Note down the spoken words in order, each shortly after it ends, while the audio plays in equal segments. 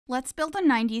Let's build a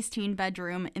 90s teen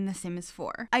bedroom in The Sims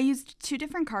 4. I used 2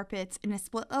 different carpets in a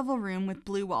split-level room with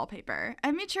blue wallpaper.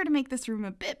 I made sure to make this room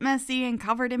a bit messy and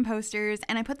covered in posters,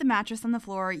 and I put the mattress on the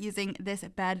floor using this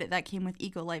bed that came with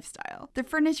Eco Lifestyle. The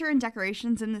furniture and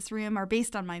decorations in this room are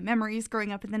based on my memories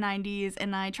growing up in the 90s,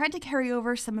 and I tried to carry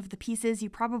over some of the pieces you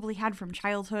probably had from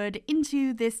childhood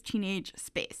into this teenage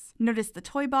space. Notice the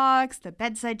toy box, the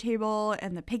bedside table,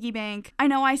 and the piggy bank. I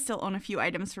know I still own a few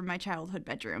items from my childhood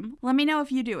bedroom. Let me know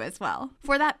if you do as well.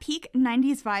 For that peak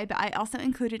 90s vibe, I also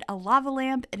included a lava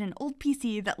lamp and an old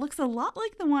PC that looks a lot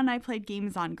like the one I played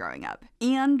games on growing up.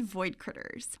 And void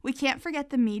critters. We can't forget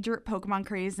the major Pokemon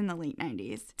craze in the late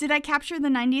 90s. Did I capture the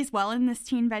 90s well in this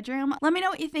teen bedroom? Let me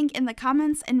know what you think in the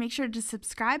comments and make sure to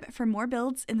subscribe for more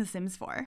builds in The Sims 4.